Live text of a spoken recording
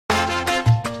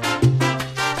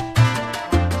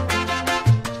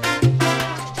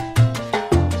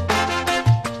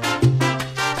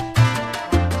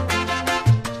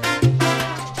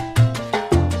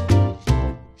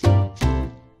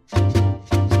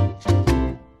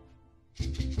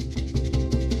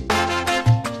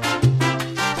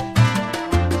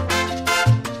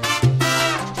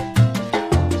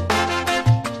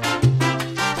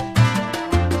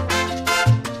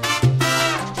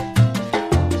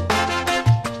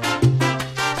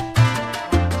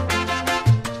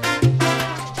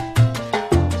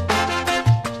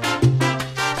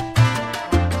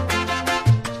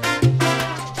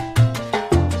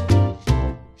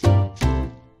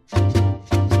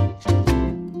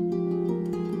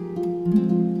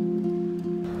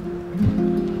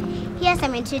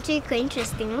assignment yetu iko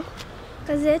interesting.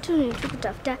 Kazi yetu ni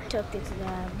kutafuta topics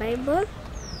za Bible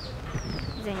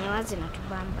zenye wazi na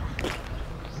tubamba.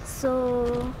 So,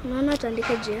 naona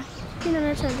tuandike juu. Mimi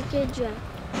naona tuandike juu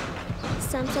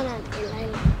Samson and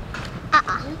Delilah.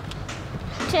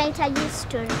 Tunahitaji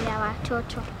story ya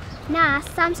watoto. Na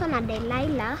Samson na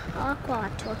Delilah hawako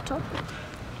watoto.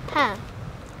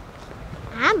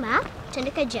 Ama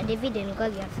tuandike juu David and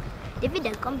Goliath. David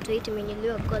alikuwa mtu wetu mwenye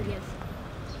Goliath.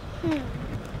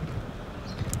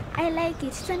 I like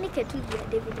it. Tuandike tu juu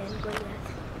David and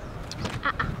Goliath.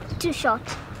 Too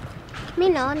short.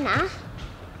 Mimi naona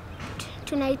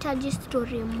tunahitaji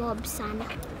story mob sana.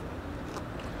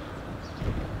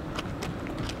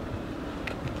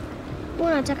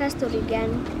 Unataka story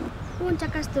gani?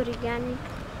 Unataka story gani?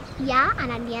 Ya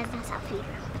Ananias na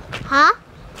Safira.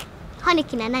 Hani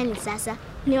kina nani sasa?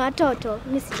 Ni watoto,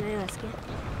 mimi sijawasikia.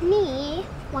 Ni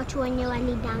watu wenye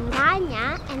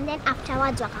walidanganya and then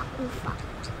afterwards wakakufa.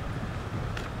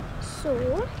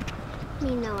 So,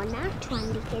 mimi naona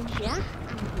tuandike juu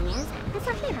Ananias na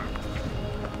Safira.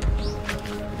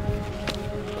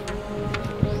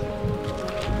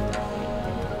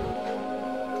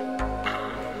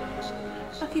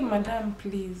 Madam,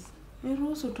 please.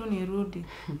 Niruhusu tu nirudi.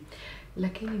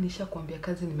 Lakini nishakwambia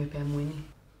kazi nimepea mwenyewe.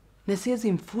 Na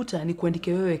siwezi mfuta ni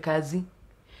kuandike wewe kazi.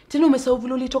 Tena umesahau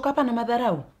vile ulitoka hapa na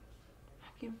madharau.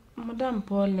 Madam,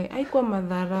 pole. Haikuwa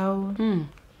madharau.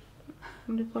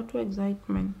 Ndiko tu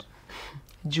excitement.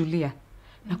 Julia,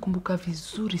 nakumbuka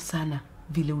vizuri sana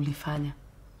vile ulifanya.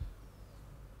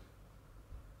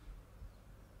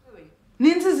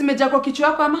 Nini zimejaa kwa kichwa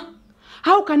yako ama?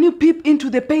 How can you peep into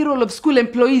the payroll of school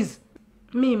employees?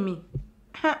 Mimi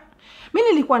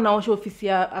nilikuwa naosha ofisi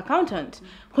ya accountant.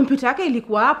 Kompyuta yake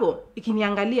ilikuwa hapo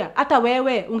ikiniangalia. Hata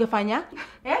wewe ungefanya?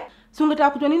 Si ungetaka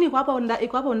kujua nini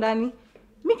iko hapo ndani?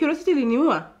 Mimi curiosity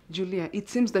iliniua. Julia, it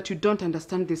seems that you don't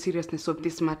understand the seriousness of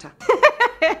this matter.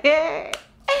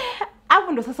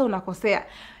 Hapo ndo sasa unakosea.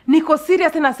 Niko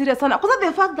serious sana. Kwa sababu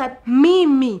the fact that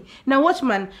mimi na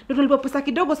watchman ndo tulipopesa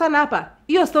kidogo sana hapa.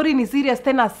 Hiyo story ni serious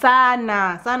tena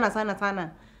sana.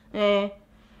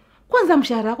 Kwanza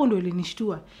mshahara wako ndio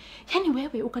ulinishtua. Yaani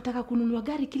wewe ukataka kununua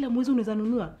gari kila mwezi unaweza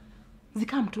nunua.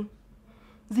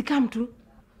 Zikam tu.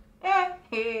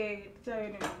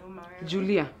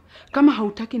 Julia, kama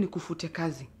hautaki nikufute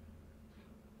kazi,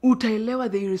 utaelewa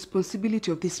the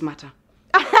irresponsibility of this matter.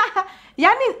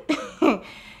 Yaani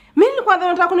mimi nilikuwa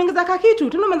nataka kuniongeza kitu,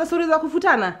 tena umeanza stories za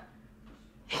kufutana.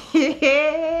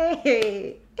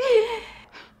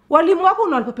 Walimu wako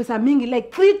unawalipa pesa mingi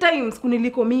like 3 times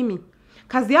kuniliko mimi.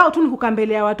 Kazi yao tu ni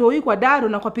kukambelea watoi kwa daro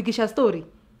na kuwapigisha story.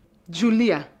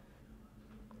 Julia,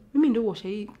 mimi ndio uosha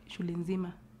hii shule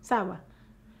nzima. Sawa?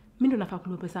 Mimi ndio nafaa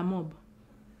kulipa pesa mob.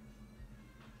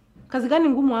 Kazi gani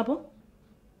ngumu hapo?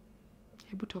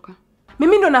 Hebu toka.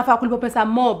 Mimi ndio nafaa kulipa pesa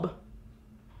mob.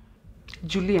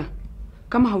 Julia,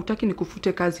 kama hautaki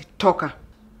nikufute kazi, toka.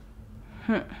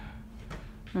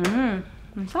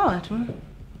 Sawa tu.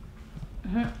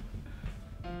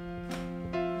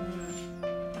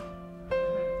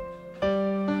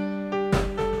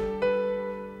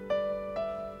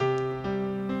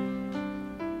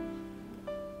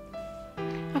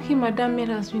 Madam, mimi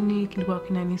rasmi kilikuwa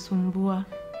kinanisumbua.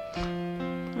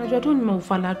 Najua tu ni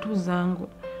maufala tu zangu.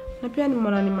 Na pia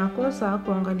nimeona ni makosa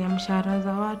kuangalia mshahara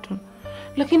za watu.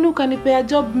 Lakini ukanipea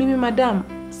job mimi madam,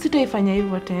 sitaifanya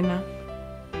hivyo tena.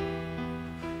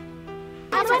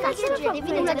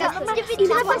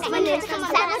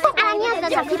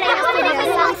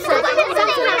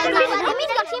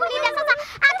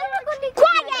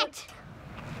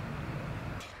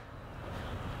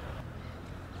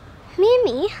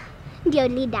 Mimi ndio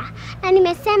leader na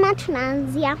nimesema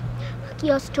tunaanzia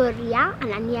hiyo story ya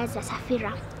Ananias na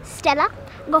Safira. Stella,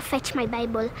 go fetch my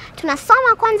Bible.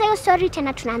 Tunasoma kwanza hiyo story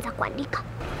tena tunaanza kuandika.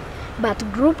 But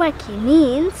group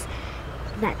means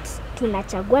that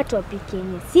tunachagua topic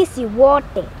yenye sisi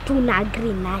wote tuna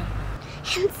agree nayo.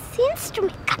 And since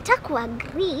tumekata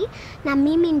kuagree na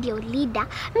mimi ndio leader,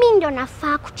 mimi ndio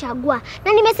nafaa kuchagua.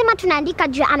 Na nimesema tunaandika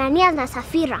juu Ananias na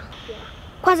Safira.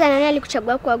 Kwanza nani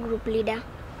alikuchagua kwa group leader?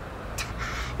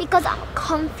 Because I'm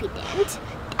confident.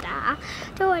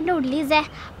 Tuende ulize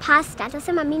pastor,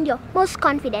 atasema mimi ndio most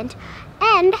confident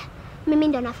and mimi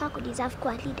ndio nafaa kudeserve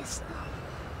kuwa leaders.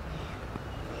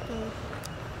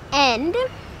 And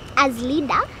as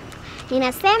leader,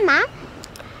 ninasema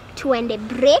tuende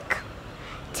break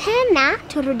tena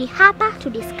turudi hapa to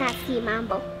discuss hii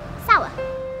mambo. Sawa?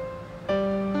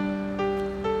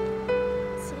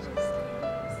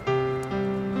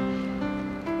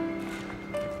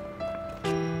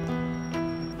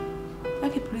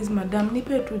 Please madam,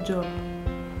 nipe tu job.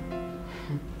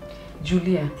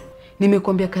 Julia,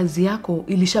 nimekuambia kazi yako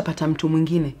ilishapata mtu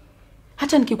mwingine.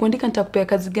 Hata nikikuandika nitakupea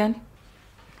kazi gani?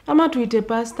 Ama tuite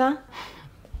pasta.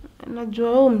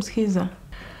 Najua wewe umsikiza.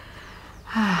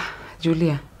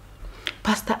 Julia,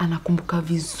 pasta anakumbuka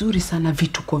vizuri sana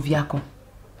vituko vyako.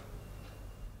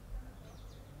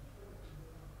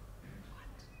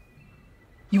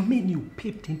 You mean you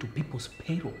peeped into people's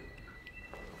payroll?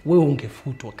 Wewe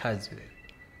ungefutwa kazi wewe.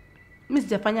 Mimi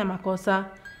sijafanya makosa.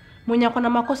 Mwenye akona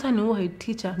makosa ni huyo head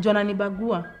teacher. Ndio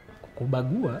ananibagua.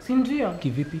 Kubagua? Si ndio?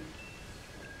 Kivipi?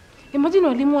 Imagine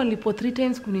walimu walipo 3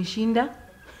 times kunishinda.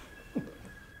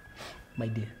 My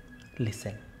dear,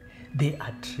 listen. They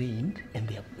are trained and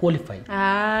they are qualified.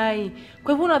 Ai,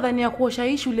 kwa hivyo unadhani ya kuosha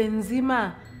hii shule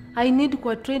nzima I need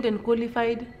kuwa trained and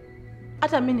qualified?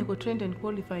 Hata mimi niko trained and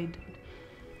qualified.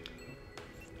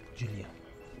 Julia,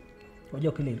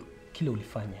 unajua kile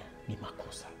ulifanya ni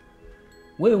makosa.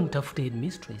 Wewe umtafute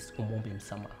headmistress umombe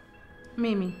msamaha.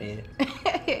 Mimi?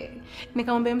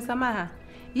 Nikamwombe msamaha.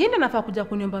 Yeye ndiye anafaa kuja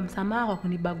kuniomba msamaha kwa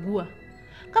kunibagua.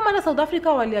 Kama na South Africa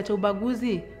waliacha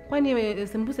ubaguzi, kwani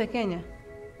sembuse Kenya?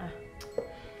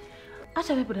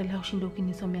 Acha wewe badala ushinde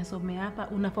ukinisomea hapa,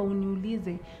 unafaa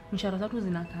uniulize mshahara zetu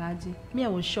zinakaaje. Mimi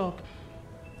I was shocked.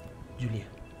 Julia,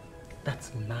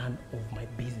 that's none of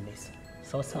my business.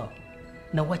 Sawa.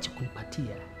 Na wacha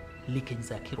kunipatia leakage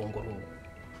za kirongorongo.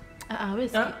 Wewe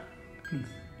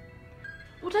Please.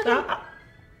 Utaki?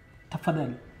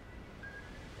 Tafadhali.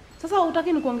 Sasa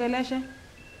utaki nikuongeleshe?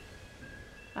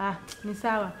 Ni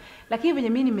sawa. Lakini venye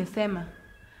mimi nimesema,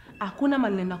 hakuna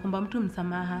mali nenda kuomba mtu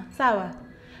msamaha. Sawa?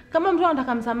 Kama mtu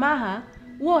anataka msamaha,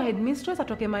 huo headmistress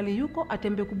atoke mali yuko,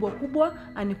 atembe kubwa,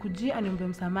 anikujie aniombe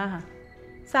msamaha.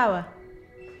 Sawa?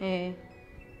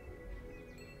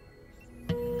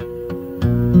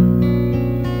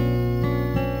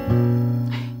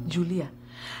 Julia,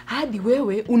 hadi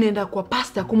wewe unaenda kwa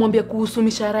pasta kumwambia kuhusu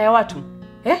mishahara ya watu?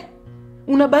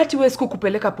 Una bahati wewe siku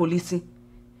kupeleka polisi.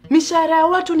 Mishahara ya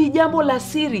watu ni jambo la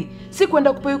siri, si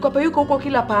kwenda kupeyuka huko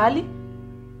kila pahali.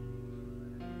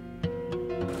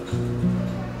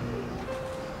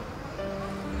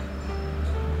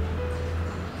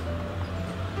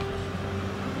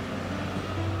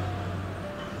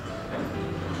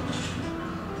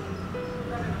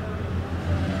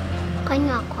 Kwani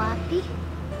wako wapi?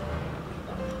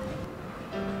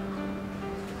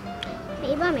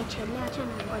 Maybe amechelewa, acha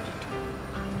ningoje tu.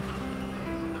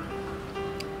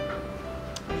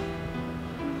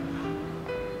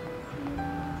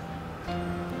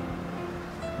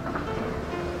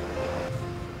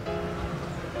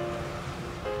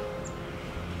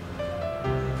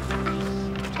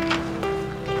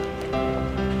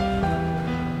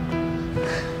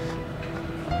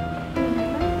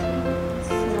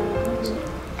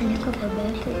 Andika baba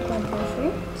yake kwa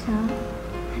boyfriend. Sawa.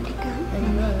 Andika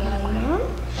mama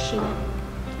she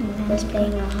was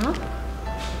playing a harp.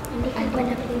 Andika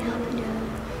kwenda play harp ndio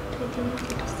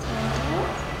tutajua sawa.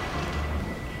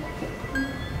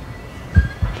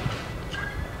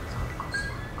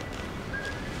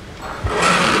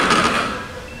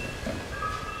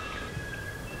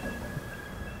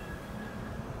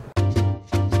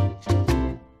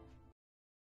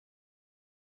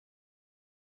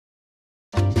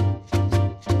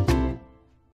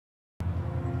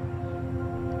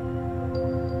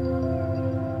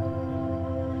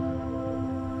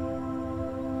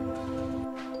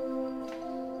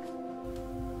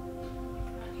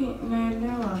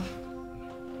 Naelewa.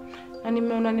 Na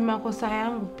nimeona ni makosa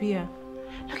yangu pia.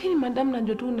 Lakini madam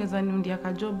najua tu unaweza niundia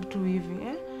ka job tu hivi,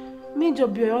 Mimi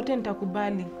job yoyote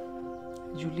nitakubali.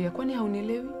 Julia, kwani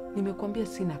haunielewi? Nimekuambia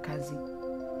sina kazi.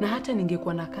 Na hata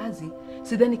ningekuwa na kazi,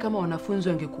 sidhani kama wanafunzi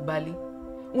wangekubali.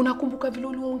 Unakumbuka vile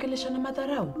uliwaongelesha na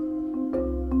madharau?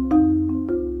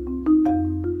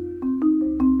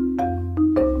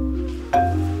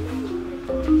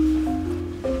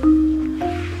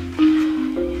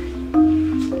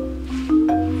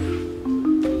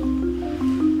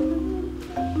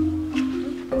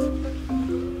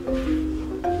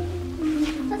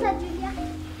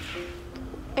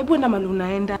 Hebu na mali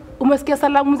unaenda. Umesikia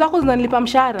salamu zako zinanilipa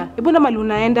mshahara. Hebu na mali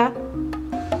unaenda.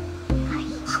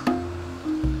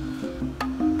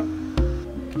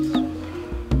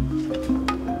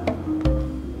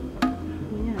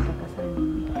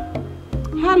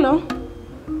 Hello.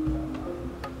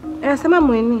 Sema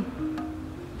mweni.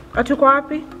 Atuko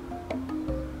wapi?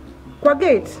 Kwa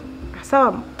gate.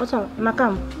 Sawa, acha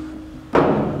nakam.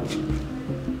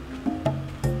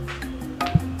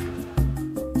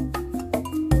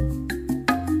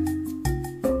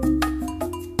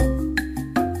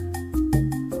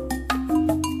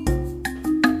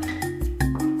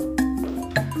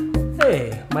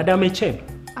 Hey, Madam HM.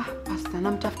 Pastor,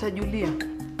 namtafuta Julia.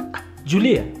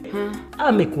 Julia?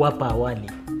 Amekuwa hapa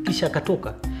awali kisha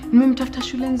akatoka. Nimemtafuta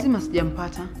shule nzima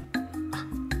sijampata.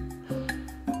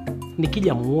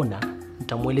 Nikija muona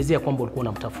nitamuelezea kwamba ulikuwa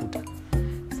unamtafuta.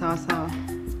 Sawa sawa.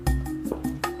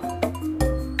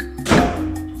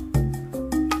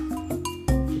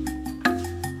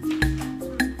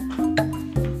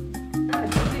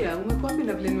 Julia, umekuwa wapi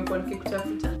na vile nimekuwa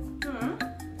nikikutafuta?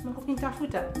 Umekuwa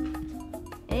ukinitafuta?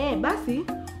 Basi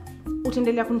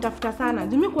utaendelea kunitafuta sana.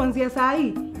 Jumi kuanzia saa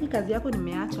hii kazi yako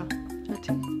nimeacha.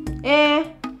 Ati?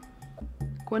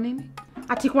 Kwa nini?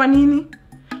 Ati kwa nini?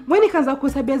 Wewe nikaanza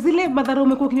kuhesabia zile madhara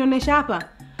umekuwa ukinionyesha hapa.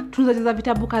 Tunaweza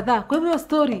vitabu kadhaa. Kwa hivyo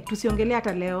story tusiongelee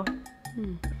hata leo.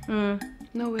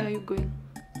 Now where are you going?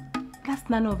 That's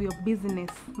none of your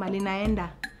business. Mali naenda.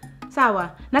 Sawa.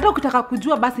 Na hata ukitaka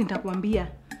kujua basi nitakwambia.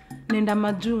 Nenda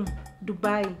majuu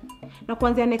Dubai. Na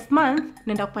kuanzia next month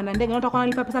naenda kupanda ndege. Na utakuwa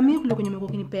unalipa pesa mingi kuliko kwenye umekuwa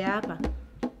ukinipea hapa.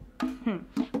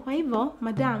 Kwa hivyo,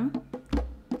 madam,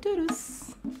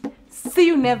 turus. See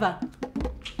you never.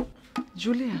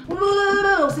 Julia.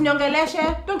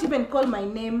 Usiniongeleshe. Don't even call my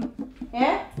name.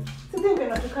 Sisi ndio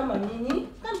watu kama nyinyi.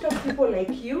 Can't talk to people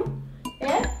like you.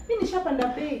 Mimi nishapanda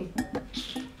bei.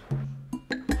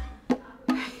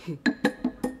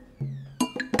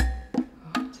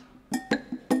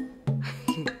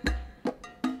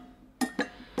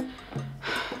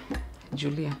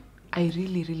 Julia, I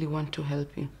really want to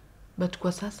help you. But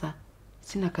kwa sasa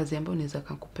sina kazi ambayo naweza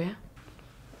kukupea.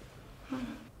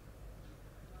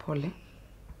 Pole.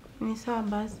 Ni sawa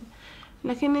basi.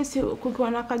 Lakini si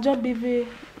kukiwa na kajob hivi,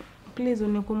 please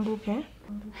unikumbuke.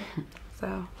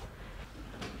 Sawa.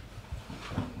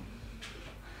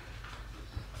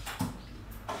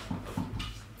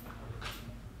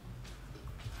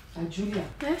 Julia.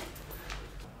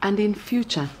 And in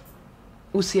future,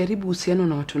 usiharibu uhusiano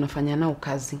na watu unafanya nao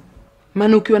kazi.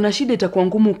 Maana ukiwa na shida itakuwa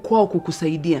ngumu kwao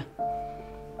kukusaidia.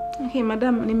 Okay,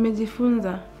 madam,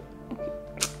 nimejifunza.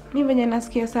 Mimi venye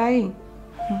nasikia saa hii.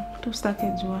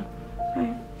 Tusitake jua.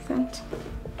 Haya, asante.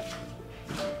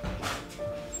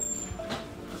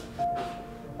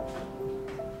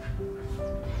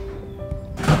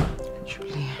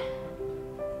 Julia.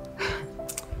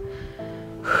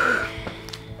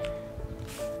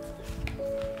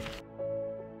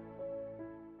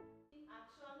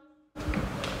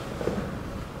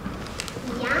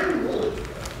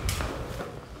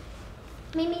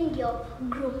 Mimi ndio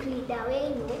group leader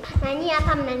wenu na nyinyi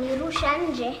hapa mnanirusha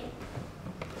nje.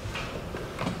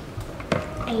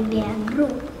 Idea ya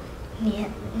group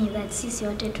ni that sisi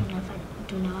wote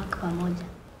tunawaka pamoja.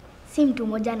 Si mtu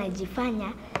mmoja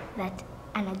anajifanya that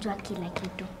anajua kila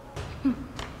kitu.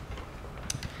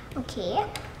 Okay.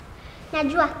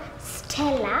 Najua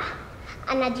Stella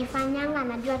anajifanyanga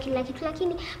anajua kila kitu,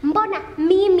 lakini mbona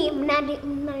mimi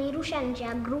mnanirusha nje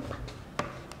ya group?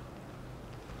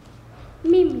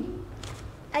 Mimi?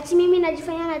 Ati mimi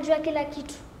najifanya najua kila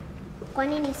kitu? Kwa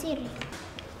nini siri?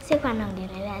 Sikuwa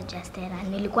naongelelea Justera,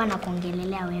 nilikuwa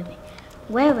nakuongelelea wewe.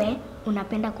 Wewe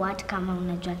unapenda kuact kama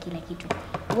unajua kila kitu.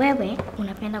 Wewe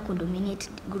unapenda kudominate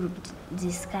group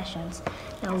discussions.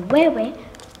 Na wewe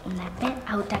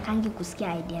hautakangi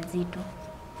kusikia idea zetu.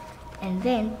 And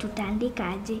then tutaandika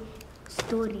aje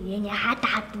story yenye hata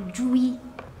hatujui.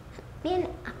 Mimi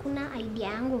hakuna idea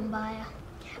yangu mbaya.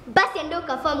 Basi ndio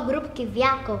ukaform group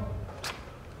kivyako.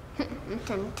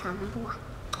 Mtanitambua.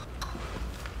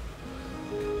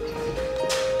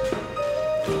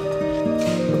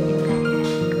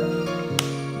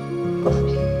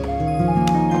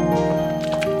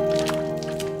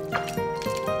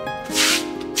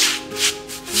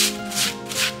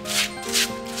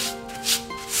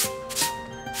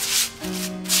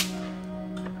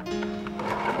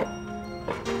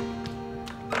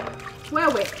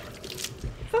 Wewe.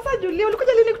 Sasa Julia,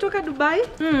 ulikuja lini kutoka Dubai?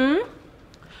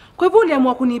 Kwa hivyo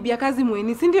uliamua kuniibia kazi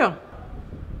mweni, si ndio?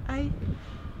 Ai.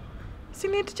 Si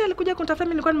ni teacher alikuja kunitafuta,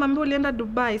 mimi nilikuwa nimwambia ulienda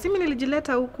Dubai. Si mimi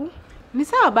nilijileta huku. Ni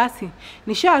sawa basi.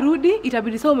 Nisharudi,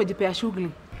 itabidi sasa umejipea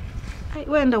shughuli. Ai,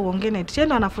 wewe enda uongee na teacher,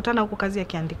 ndo anafutana huku kazi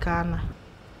yakiandikana.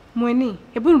 Mweni,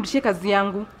 hebu nirudishie kazi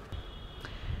yangu.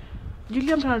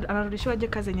 Julia, mtu anarudishiwa je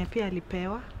kazi yenye pia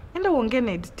alipewa? Enda uongee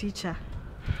na teacher.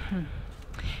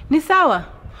 Ni sawa.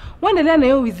 Waendelea na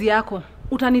hiyo wizi yako.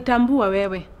 Utanitambua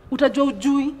wewe. Utajua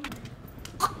ujui.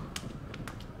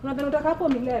 Unadhani utaka hapo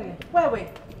milele?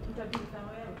 Wewe. Utajua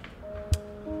wewe.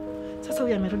 Sasa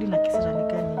huyu amerudi na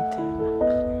kisirani gani tena?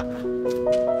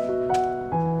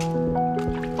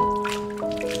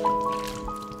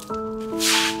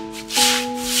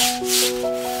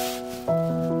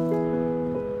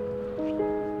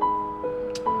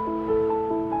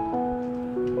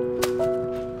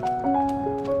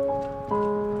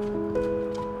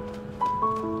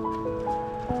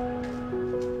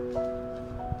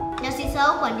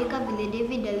 kuandika vile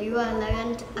David aliua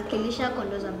lion akilisha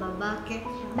kondoo za babake.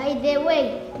 By the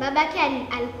way, babake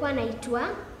alikuwa anaitwa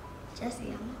Jesse.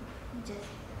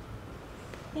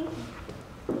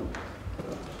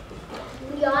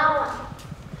 ndio hawa.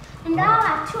 Ndio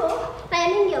hawa tu. Na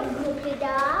mimi ndio group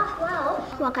leader wao.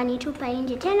 Wakanitupa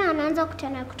nje. Tena wanaanza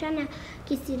kutana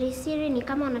kisirisiri ni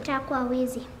kama wanataka kuwa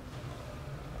wezi.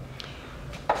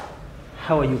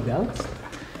 How are you girls?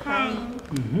 Hi.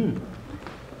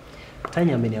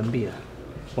 Tanya ameniambia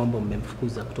kwamba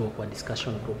mmemfukuza kutoka kwa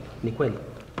discussion group. Ni kweli?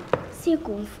 Si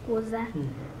kumfukuza.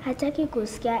 Hataki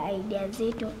kusikia idea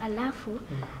zetu, alafu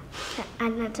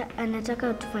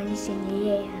anataka tufanye chenye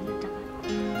yeye anataka.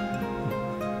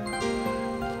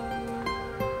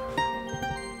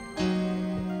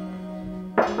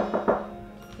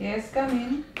 Yes, come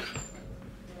in.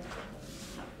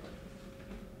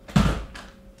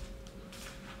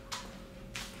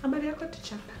 Habari yako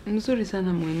teacher? Mzuri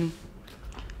sana Mweni.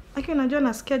 Lakini unajua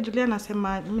nasikia Julia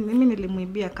anasema mimi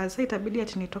nilimuibia kazi. Sasa itabidi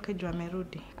ati nitoke juu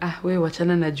amerudi. Ah, wewe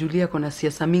wachana na Julia, kuna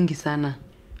siasa mingi sana.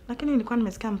 Lakini nilikuwa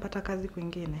nimesikia mpata kazi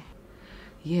kwingine.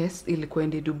 Yes, ilikuwa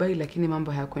ende Dubai lakini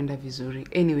mambo hayakwenda vizuri.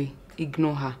 Anyway,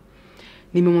 ignore her.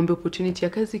 Nimemwambia opportunity ya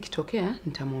kazi ikitokea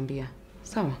nitamwambia.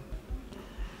 Sawa?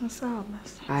 Sawa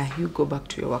basi. You go back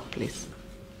to your workplace.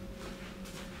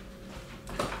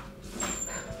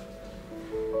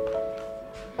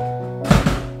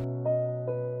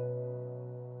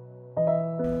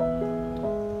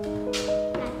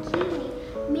 Lakini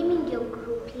mimi ndio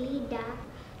group leader.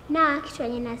 Na kitu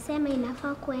yenye nasema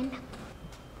inafaa kwenda.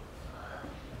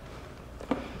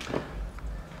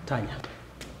 Tanya,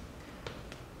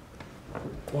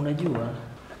 unajua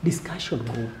discussion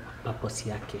group purpose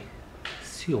yake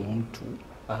sio mtu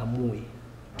aamue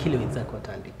kile wenzako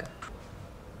wataandika.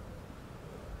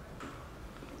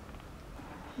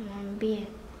 Mwambie.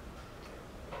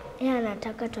 Yeye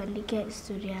anataka tuandike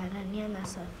historia ya Anania na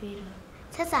Safira.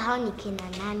 Sasa hao ni kina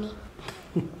nani?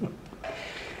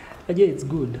 Aje, it's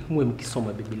good mwe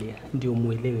mkisoma Biblia ndio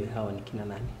muelewe hawa ni kina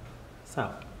nani.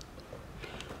 Sawa?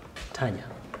 Tanya,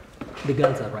 the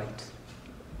girls are right.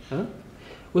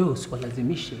 Wewe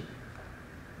usiwalazimishe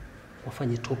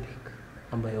wafanye topic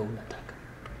ambayo unataka.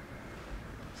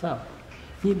 Sawa?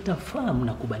 Ni mtafaa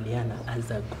mnakubaliana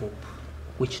as a group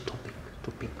which topic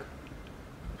to pick.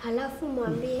 Halafu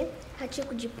mwambie hache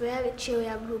kujipea cheo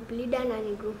ya group leader na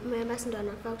ni group members ndio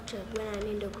anafaa kuchagua na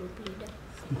nani ndio group leader.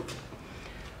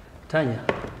 Tanya,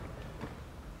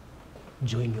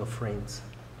 join your friends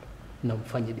na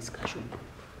mfanye discussion.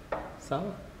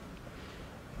 Sawa?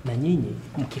 Na nyinyi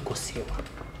mkikosewa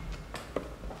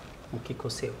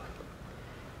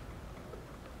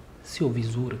sio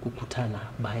vizuri kukutana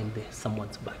behind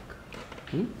someone's back.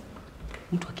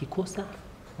 Mtu akikosa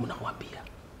mnawaambia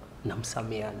na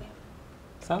msameane.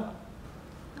 Sawa?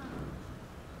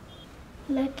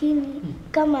 Lakini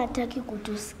kama hataki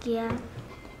kutusikia,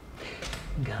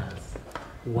 girls,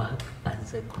 work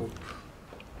as a group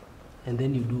and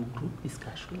then you do group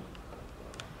discussion.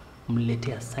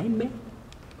 Mlete assignment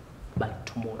by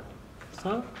tomorrow.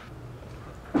 So,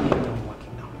 I'm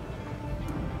working now.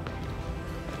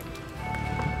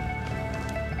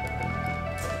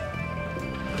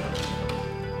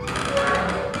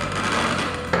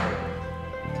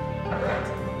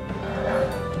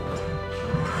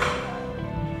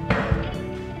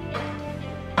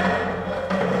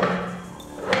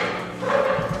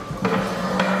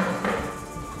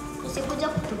 Usikuja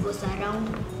kutugosa around.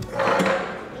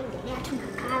 Endelea tu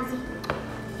na kazi.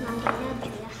 Naongelea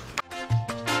juu ya.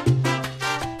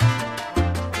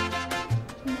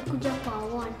 Nimekuja kwa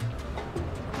one.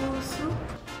 Kuhusu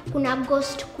kuna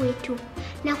ghost kwetu.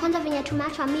 Na kwanza venye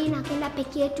tumeachwa mimi na Kenda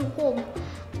peke yetu home.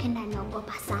 Kenda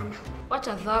anaogopa sana.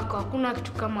 Wacha dhako, hakuna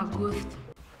kitu kama ghost.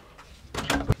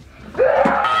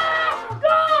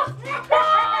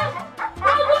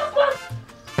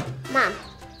 Mama,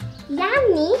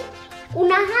 yani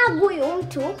unahagu huyu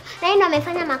mtu na yeye ndo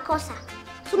amefanya makosa.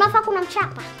 Si unafaa kuna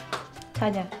mchapa?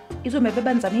 Tanya, hizo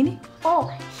umebeba ni za nini?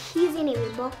 Oh, hizi ni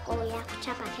viboko ya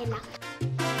kuchapa Kenda.